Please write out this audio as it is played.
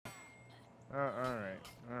Alright.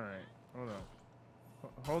 Alright. Hold on.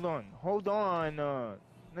 Hold on. Hold on. To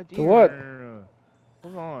Nadir. what?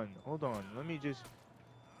 Hold on. Hold on. Let me just.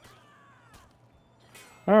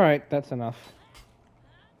 Alright, that's enough.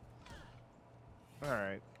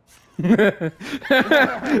 Alright. I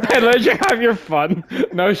let you have your fun.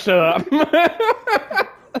 No, shut up.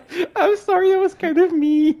 I'm sorry, that was kind of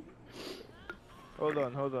mean. Hold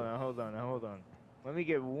on. Hold on. Hold on. Hold on. Let me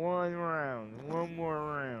get one round. One more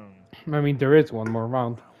round. I mean, there is one more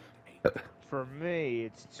round. For me,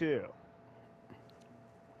 it's two.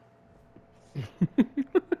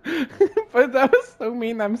 But that was so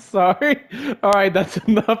mean, I'm sorry. Alright, that's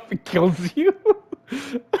enough. It kills you.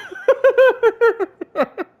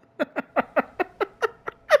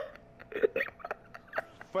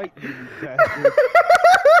 Fight me, you bastard.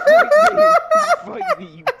 Fight me,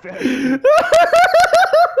 you bastard.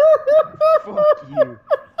 Fuck you.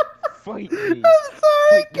 Fight me. I'm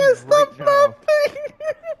sorry, I Fight me can't stop right now. laughing.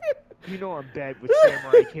 You know I'm bad with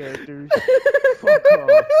samurai characters. Fuck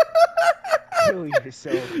off. Kill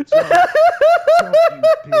yourself. Jump. Jump,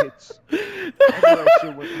 you bitch. I knew I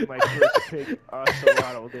should went with my first pick,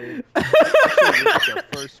 Ocelotl there. I should went with the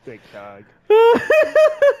first pick, dog.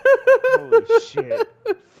 Holy shit.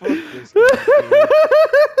 Fuck this guy, dude.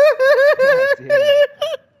 God damn.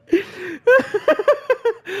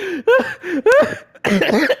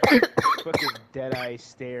 Fucking dead-eye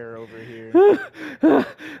stare over here.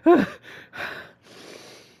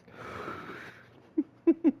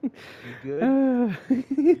 You good?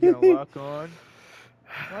 You gonna lock on?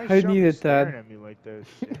 Why is I Shelby needed staring that. at me like this?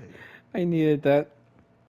 Shit. I needed that.